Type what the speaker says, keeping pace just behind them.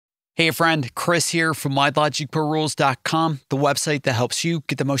Hey friend, Chris here from LogicProRules.com, the website that helps you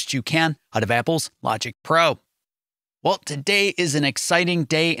get the most you can out of Apple's Logic Pro. Well, today is an exciting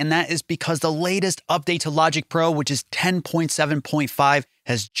day, and that is because the latest update to Logic Pro, which is 10.7.5,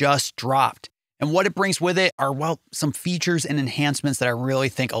 has just dropped. And what it brings with it are, well, some features and enhancements that I really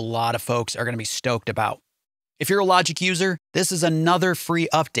think a lot of folks are going to be stoked about. If you're a Logic user, this is another free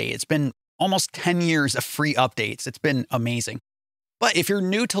update. It's been almost 10 years of free updates. It's been amazing. But if you're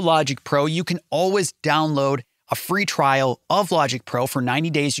new to Logic Pro, you can always download a free trial of Logic Pro for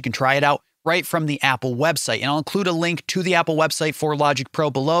 90 days. You can try it out right from the Apple website. And I'll include a link to the Apple website for Logic Pro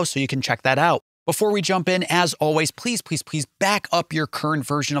below so you can check that out. Before we jump in, as always, please back up your current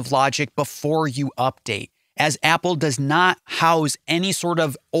version of Logic before you update, as Apple does not house any sort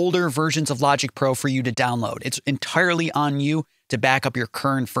of older versions of Logic Pro for you to download. It's entirely on you to back up your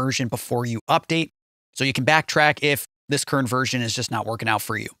current version before you update, so you can backtrack if this current version is just not working out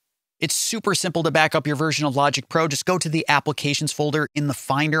for you. It's super simple to back up your version of Logic Pro. Just go to the Applications folder in the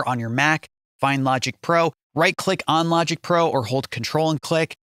Finder on your Mac, find Logic Pro, right-click on Logic Pro or hold Control and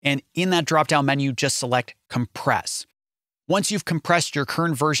click, and in that drop-down menu, just select Compress. Once you've compressed your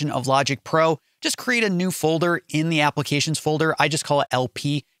current version of Logic Pro, just create a new folder in the Applications folder. I just call it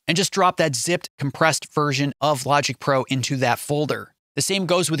LP, and just drop that zipped, compressed version of Logic Pro into that folder. The same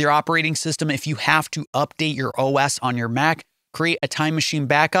goes with your operating system. If you have to update your OS on your Mac, create a Time Machine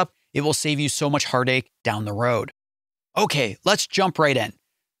backup. It will save you so much heartache down the road. Okay, let's jump right in.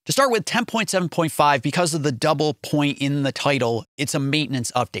 To start with 10.7.5, because of the double point in the title, it's a maintenance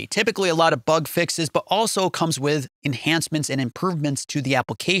update. Typically a lot of bug fixes, but also comes with enhancements and improvements to the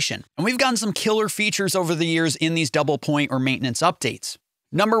application. And we've gotten some killer features over the years in these double point or maintenance updates.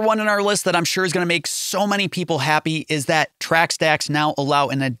 Number one on our list that I'm sure is going to make so many people happy is that track stacks now allow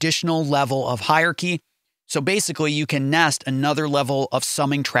an additional level of hierarchy. So basically you can nest another level of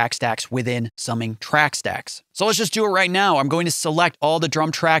summing track stacks within summing track stacks. So let's just do it right now. I'm going to select all the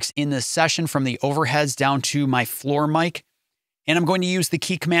drum tracks in this session from the overheads down to my floor mic. And I'm going to use the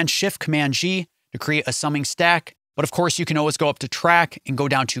key command Shift Command G to create a summing stack. But of course you can always go up to track and go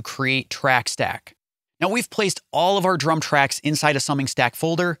down to create track stack. Now we've placed all of our drum tracks inside a summing stack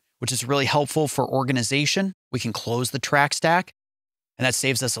folder, which is really helpful for organization. We can close the track stack, and that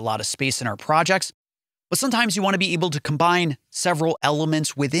saves us a lot of space in our projects. But sometimes you want to be able to combine several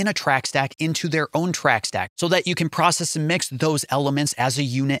elements within a track stack into their own track stack so that you can process and mix those elements as a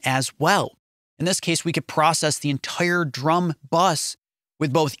unit as well. In this case, we could process the entire drum bus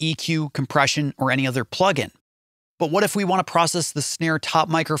with both EQ, compression, or any other plugin. But what if we want to process the snare top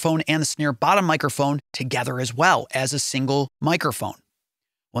microphone and the snare bottom microphone together as well as a single microphone?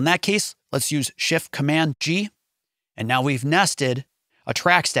 Well, in that case, let's use Shift Command G. And now we've nested a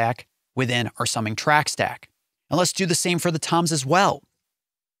track stack within our summing track stack. And let's do the same for the toms as well.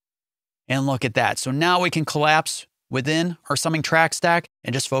 And look at that. So now we can collapse within our summing track stack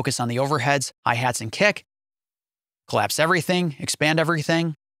and just focus on the overheads, hi-hats, and kick. Collapse everything, expand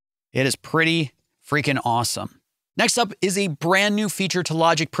everything. It is pretty freaking awesome. Next up is a brand new feature to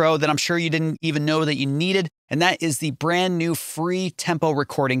Logic Pro that I'm sure you didn't even know that you needed, and that is the brand new free tempo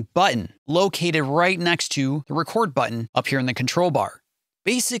recording button located right next to the record button up here in the control bar.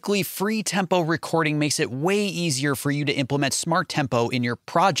 Basically, free tempo recording makes it way easier for you to implement smart tempo in your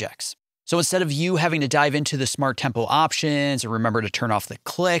projects. So instead of you having to dive into the smart tempo options or remember to turn off the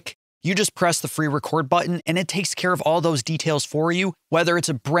click, you just press the free record button and it takes care of all those details for you, whether it's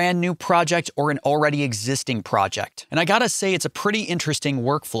a brand new project or an already existing project. And I gotta say, it's a pretty interesting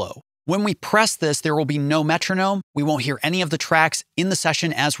workflow. When we press this, there will be no metronome. We won't hear any of the tracks in the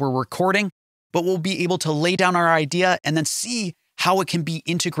session as we're recording, but we'll be able to lay down our idea and then see how it can be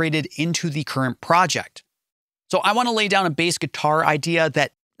integrated into the current project. So I wanna lay down a bass guitar idea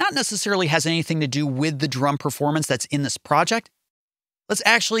that not necessarily has anything to do with the drum performance that's in this project. Let's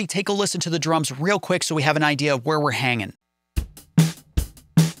actually take a listen to the drums real quick so we have an idea of where we're hanging.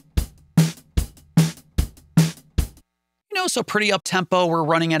 So pretty up-tempo, we're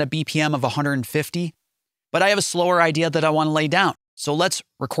running at a BPM of 150, but I have a slower idea that I want to lay down. So let's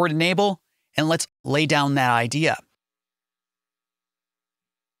record enable and let's lay down that idea.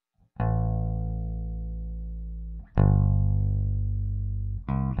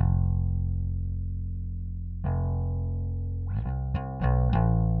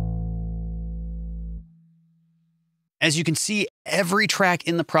 As you can see, every track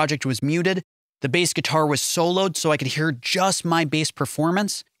in the project was muted. The bass guitar was soloed so I could hear just my bass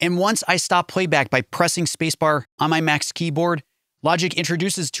performance. And once I stop playback by pressing spacebar on my Mac's keyboard, Logic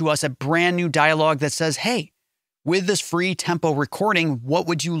introduces to us a brand new dialogue that says, hey, with this free tempo recording, what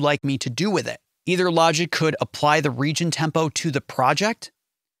would you like me to do with it? Either Logic could apply the region tempo to the project,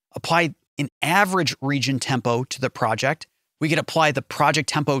 apply an average region tempo to the project. We could apply the project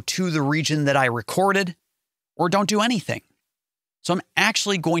tempo to the region that I recorded, or don't do anything. So I'm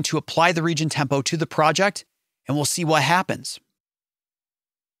actually going to apply the region tempo to the project, and we'll see what happens.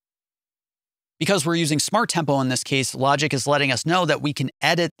 Because we're using Smart Tempo in this case, Logic is letting us know that we can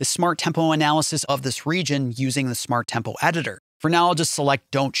edit the Smart Tempo analysis of this region using the Smart Tempo editor. For now, I'll just select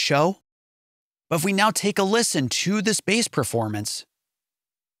Don't Show. But if we now take a listen to this bass performance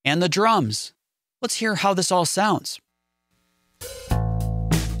and the drums, let's hear how this all sounds.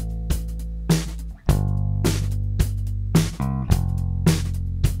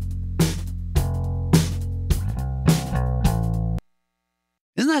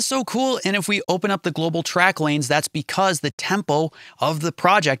 Isn't that so cool? And if we open up the global track lanes, that's because the tempo of the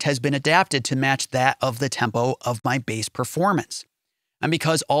project has been adapted to match that of the tempo of my bass performance. And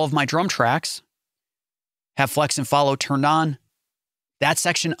because all of my drum tracks have flex and follow turned on, that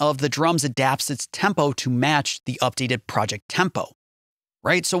section of the drums adapts its tempo to match the updated project tempo,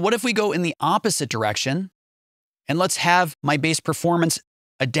 right? So what if we go in the opposite direction and let's have my bass performance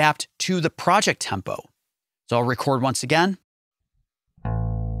adapt to the project tempo? So I'll record once again.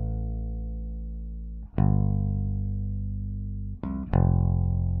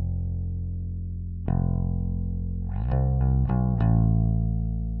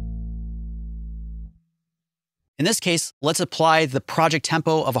 In this case, let's apply the project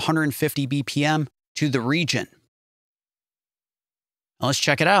tempo of 150 BPM to the region. Now let's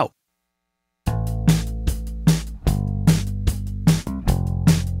check it out.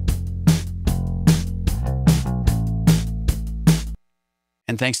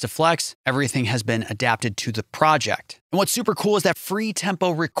 And thanks to Flex, everything has been adapted to the project. And what's super cool is that free tempo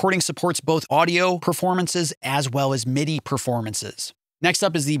recording supports both audio performances as well as MIDI performances. Next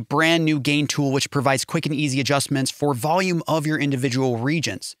up is the brand new gain tool, which provides quick and easy adjustments for volume of your individual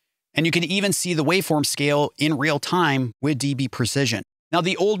regions. And you can even see the waveform scale in real time with dB precision. Now,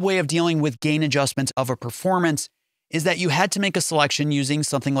 the old way of dealing with gain adjustments of a performance is that you had to make a selection using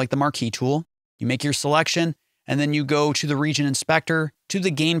something like the marquee tool. You make your selection, and then you go to the region inspector, to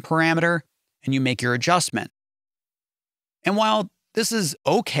the gain parameter, and you make your adjustment. And while this is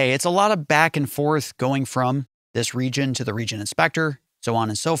okay, it's a lot of back and forth going from this region to the region inspector, so on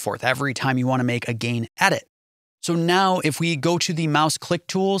and so forth, every time you want to make a gain edit. So now if we go to the mouse click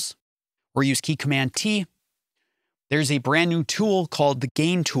tools or use key command T, there's a brand new tool called the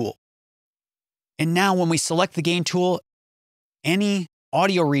gain tool. And now when we select the gain tool, any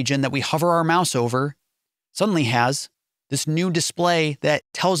audio region that we hover our mouse over suddenly has this new display that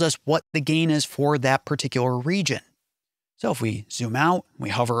tells us what the gain is for that particular region. So if we zoom out, we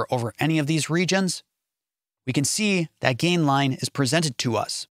hover over any of these regions, we can see that gain line is presented to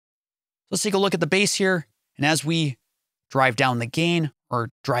us. Let's take a look at the bass here. And as we drive down the gain or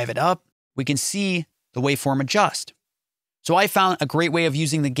drive it up, we can see the waveform adjust. So I found a great way of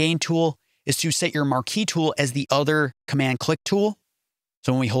using the gain tool is to set your marquee tool as the other command click tool.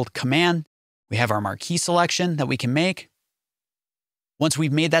 So when we hold command, we have our marquee selection that we can make. Once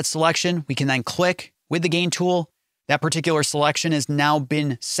we've made that selection, we can then click with the gain tool. That particular selection has now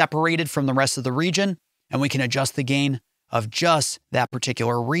been separated from the rest of the region, and we can adjust the gain of just that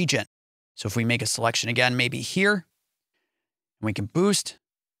particular region. So if we make a selection again, maybe here, we can boost.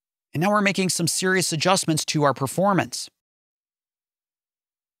 And now we're making some serious adjustments to our performance.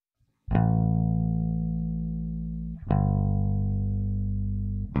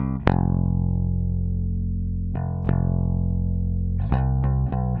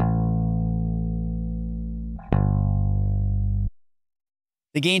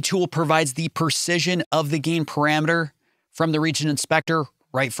 The gain tool provides the precision of the gain parameter from the region inspector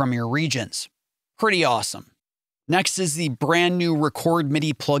right from your regions. Pretty awesome. Next is the brand new Record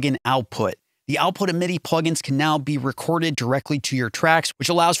MIDI plugin output. The output of MIDI plugins can now be recorded directly to your tracks, which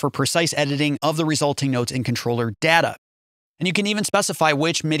allows for precise editing of the resulting notes and controller data. And you can even specify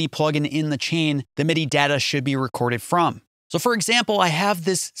which MIDI plugin in the chain the MIDI data should be recorded from. So for example, I have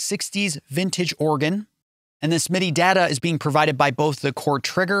this 60s vintage organ, and this MIDI data is being provided by both the chord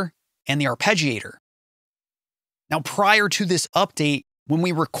trigger and the arpeggiator. Now, prior to this update, when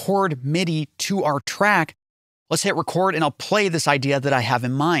we record MIDI to our track, let's hit record and I'll play this idea that I have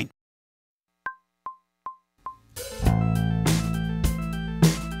in mind.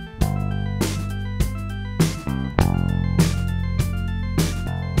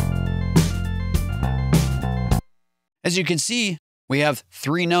 As you can see, we have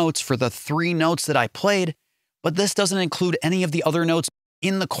 3 notes for the 3 notes that I played, but this doesn't include any of the other notes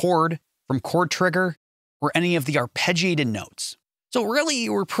in the chord from chord trigger or any of the arpeggiated notes. So really,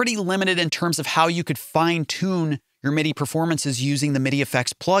 we're pretty limited in terms of how you could fine tune your MIDI performances using the MIDI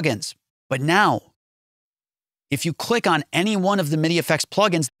effects plugins. But now, if you click on any one of the MIDI effects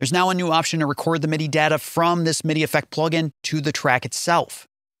plugins, there's now a new option to record the MIDI data from this MIDI effect plugin to the track itself.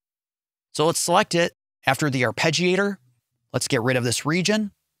 So let's select it after the arpeggiator. Let's get rid of this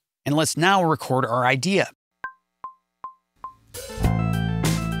region, and let's now record our idea.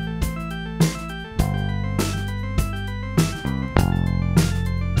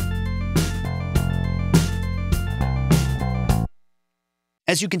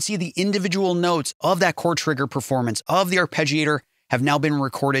 As you can see, the individual notes of that chord trigger performance of the arpeggiator have now been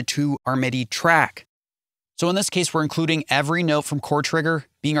recorded to our MIDI track. So in this case, we're including every note from chord trigger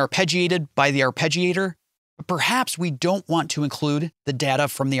being arpeggiated by the arpeggiator, but perhaps we don't want to include the data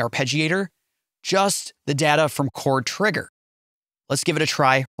from the arpeggiator, just the data from chord trigger. Let's give it a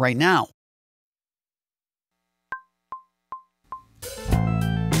try right now.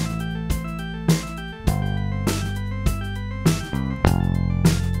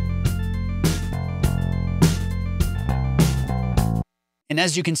 And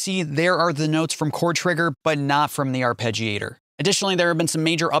as you can see, there are the notes from chord trigger, but not from the arpeggiator. Additionally, there have been some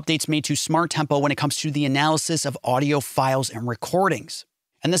major updates made to Smart Tempo when it comes to the analysis of audio files and recordings.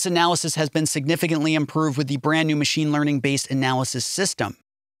 And this analysis has been significantly improved with the brand new machine learning-based analysis system.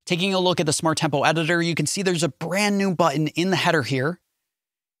 Taking a look at the Smart Tempo editor, you can see there's a brand new button in the header here.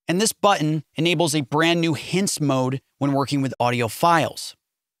 And this button enables a brand new hints mode when working with audio files.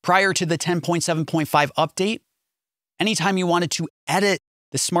 Prior to the 10.7.5 update, anytime you wanted to edit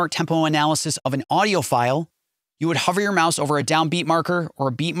the Smart Tempo analysis of an audio file, you would hover your mouse over a downbeat marker or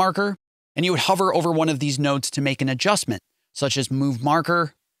a beat marker, and you would hover over one of these notes to make an adjustment, such as move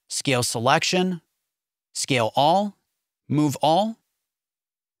marker, scale selection, scale all, move all,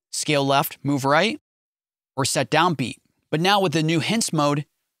 scale left, move right, or set downbeat. But now with the new hints mode,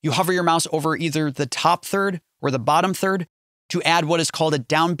 you hover your mouse over either the top third or the bottom third to add what is called a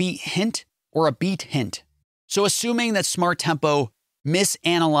downbeat hint or a beat hint. So assuming that Smart Tempo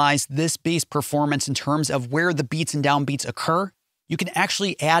misanalyzed this bass performance in terms of where the beats and downbeats occur, you can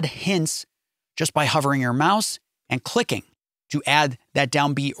actually add hints just by hovering your mouse and clicking to add that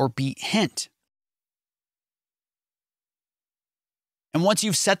downbeat or beat hint. And once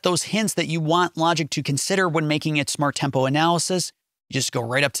you've set those hints that you want Logic to consider when making its Smart Tempo analysis, you just go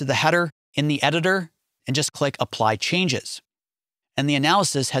right up to the header in the editor and just click Apply Changes. And the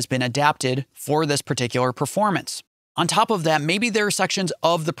analysis has been adapted for this particular performance. On top of that, maybe there are sections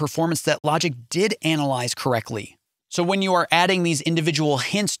of the performance that Logic did analyze correctly. So when you are adding these individual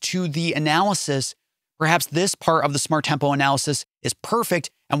hints to the analysis, perhaps this part of the Smart Tempo analysis is perfect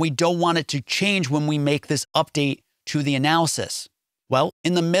and we don't want it to change when we make this update to the analysis. Well,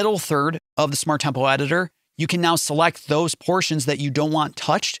 in the middle third of the Smart Tempo editor, you can now select those portions that you don't want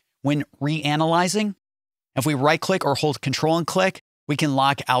touched when reanalyzing. If we right-click or hold Control and click, we can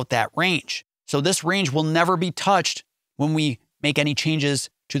lock out that range. So this range will never be touched when we make any changes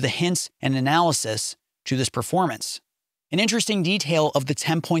to the hints and analysis to this performance. An interesting detail of the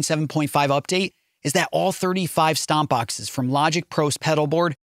 10.7.5 update is that all 35 Stompboxes from Logic Pro's pedal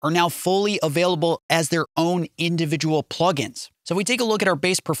board are now fully available as their own individual plugins. So if we take a look at our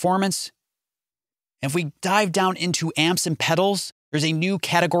bass performance, if we dive down into amps and pedals, there's a new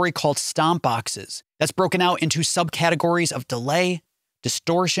category called Stompboxes that's broken out into subcategories of delay,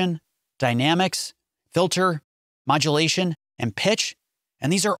 distortion, dynamics, filter, modulation, and pitch.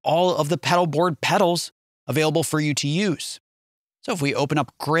 And these are all of the pedal board pedals available for you to use. So if we open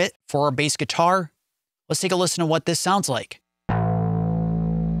up Grit for our bass guitar, let's take a listen to what this sounds like.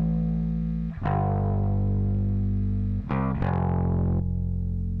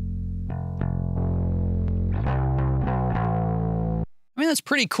 I mean, that's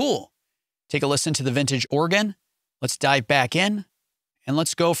pretty cool. Take a listen to the vintage organ. Let's dive back in and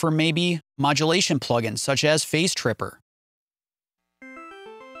let's go for maybe modulation plugins such as Phase Tripper.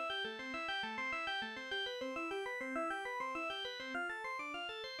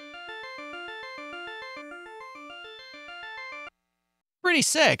 Pretty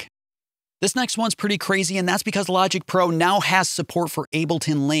sick. This next one's pretty crazy, and that's because Logic Pro now has support for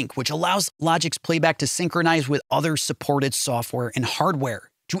Ableton Link, which allows Logic's playback to synchronize with other supported software and hardware.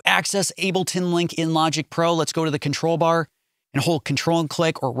 To access Ableton Link in Logic Pro, let's go to the control bar and hold Control and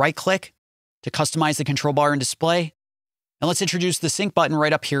click or right click to customize the control bar and display. And let's introduce the sync button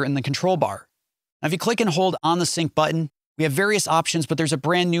right up here in the control bar. Now, if you click and hold on the sync button, we have various options, but there's a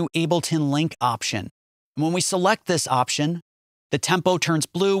brand new Ableton Link option. And when we select this option, the tempo turns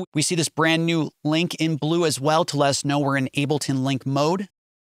blue. We see this brand new link in blue as well to let us know we're in Ableton Link mode.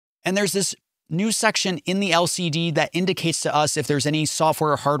 And there's this new section in the LCD that indicates to us if there's any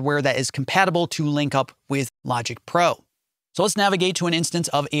software or hardware that is compatible to link up with Logic Pro. So let's navigate to an instance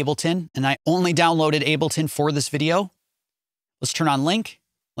of Ableton, and I only downloaded Ableton for this video. Let's turn on Link.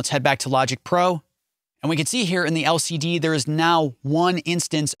 Let's head back to Logic Pro. And we can see here in the LCD, there is now one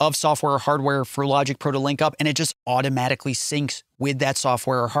instance of software or hardware for Logic Pro to link up, and it just automatically syncs with that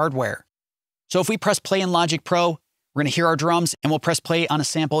software or hardware. So if we press play in Logic Pro, we're going to hear our drums, and we'll press play on a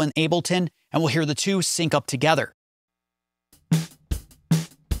sample in Ableton, and we'll hear the two sync up together.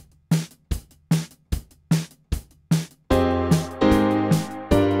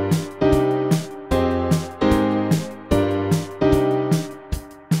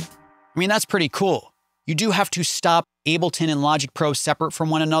 I mean, that's pretty cool. You do have to stop Ableton and Logic Pro separate from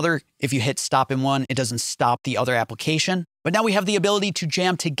one another. If you hit stop in one, it doesn't stop the other application. But now we have the ability to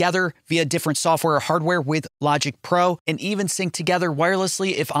jam together via different software or hardware with Logic Pro and even sync together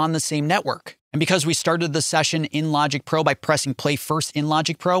wirelessly if on the same network. And because we started the session in Logic Pro by pressing play first in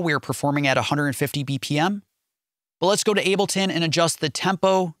Logic Pro, we are performing at 150 BPM. But let's go to Ableton and adjust the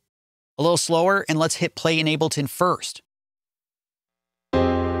tempo a little slower, and let's hit play in Ableton first.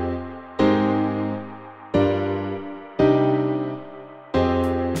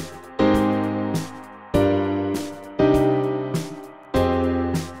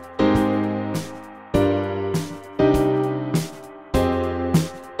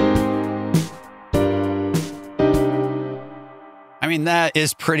 I mean, that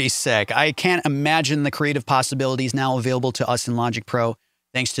is pretty sick. I can't imagine the creative possibilities now available to us in Logic Pro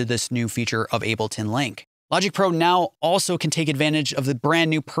thanks to this new feature of Ableton Link. Logic Pro now also can take advantage of the brand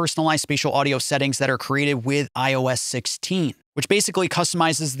new personalized spatial audio settings that are created with iOS 16, which basically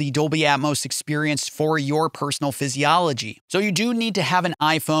customizes the Dolby Atmos experience for your personal physiology. So you do need to have an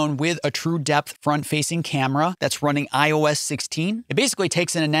iPhone with a true depth front-facing camera that's running iOS 16. It basically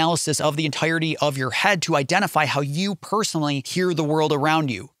takes an analysis of the entirety of your head to identify how you personally hear the world around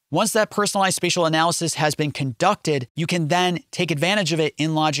you. Once that personalized spatial analysis has been conducted, you can then take advantage of it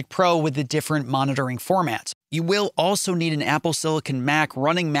in Logic Pro with the different monitoring formats. You will also need an Apple Silicon Mac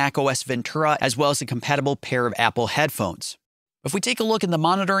running macOS Ventura, as well as a compatible pair of Apple headphones. If we take a look in the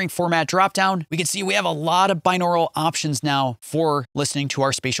monitoring format dropdown, we can see we have a lot of binaural options now for listening to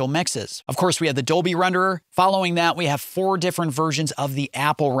our spatial mixes. Of course, we have the Dolby renderer. Following that, we have 4 different versions of the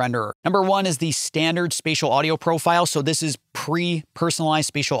Apple renderer. Number 1 is the standard spatial audio profile. So this is pre-personalized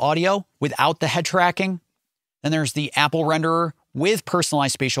spatial audio without the head tracking. Then there's the Apple renderer with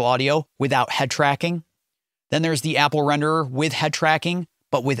personalized spatial audio without head tracking. Then there's the Apple renderer with head tracking,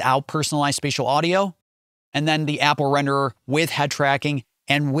 but without personalized spatial audio. And then the Apple renderer with head tracking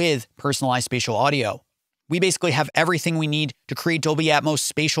and with personalized spatial audio. We basically have everything we need to create Dolby Atmos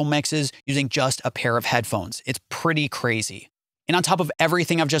spatial mixes using just a pair of headphones. It's pretty crazy. And on top of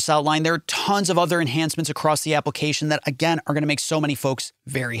everything I've just outlined, there are tons of other enhancements across the application that, again, are going to make so many folks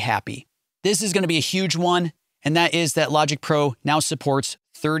very happy. This is going to be a huge one, and that is that Logic Pro now supports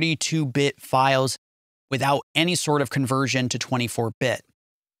 32-bit files without any sort of conversion to 24-bit.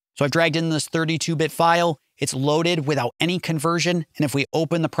 So I've dragged in this 32-bit file. It's loaded without any conversion. And if we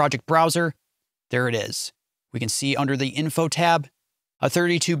open the project browser, there it is. We can see under the Info tab, a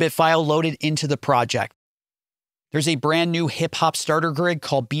 32-bit file loaded into the project. There's a brand new hip-hop starter grid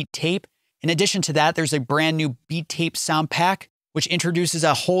called Beat Tape. In addition to that, there's a brand new Beat Tape sound pack, which introduces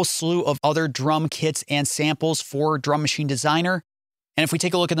a whole slew of other drum kits and samples for Drum Machine Designer. And if we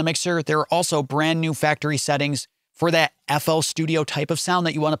take a look at the mixer, there are also brand new factory settings for that FL Studio type of sound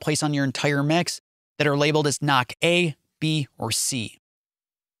that you want to place on your entire mix that are labeled as knock A, B, or C.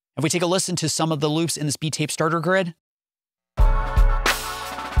 If we take a listen to some of the loops in this Beat Tape starter grid,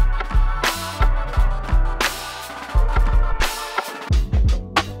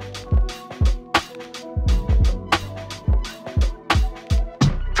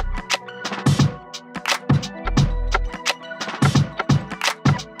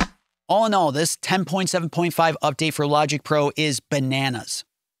 all in all, this 10.7.5 update for Logic Pro is bananas.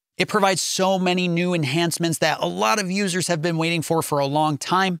 It provides so many new enhancements that a lot of users have been waiting for a long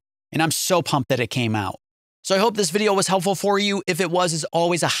time, and I'm so pumped that it came out. So I hope this video was helpful for you. If it was, as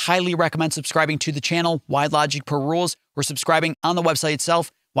always, I highly recommend subscribing to the channel, Why Logic Pro Rules, or subscribing on the website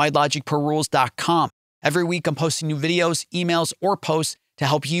itself, whylogicprorules.com. Every week, I'm posting new videos, emails, or posts to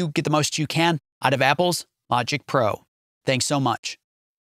help you get the most you can out of Apple's Logic Pro. Thanks so much.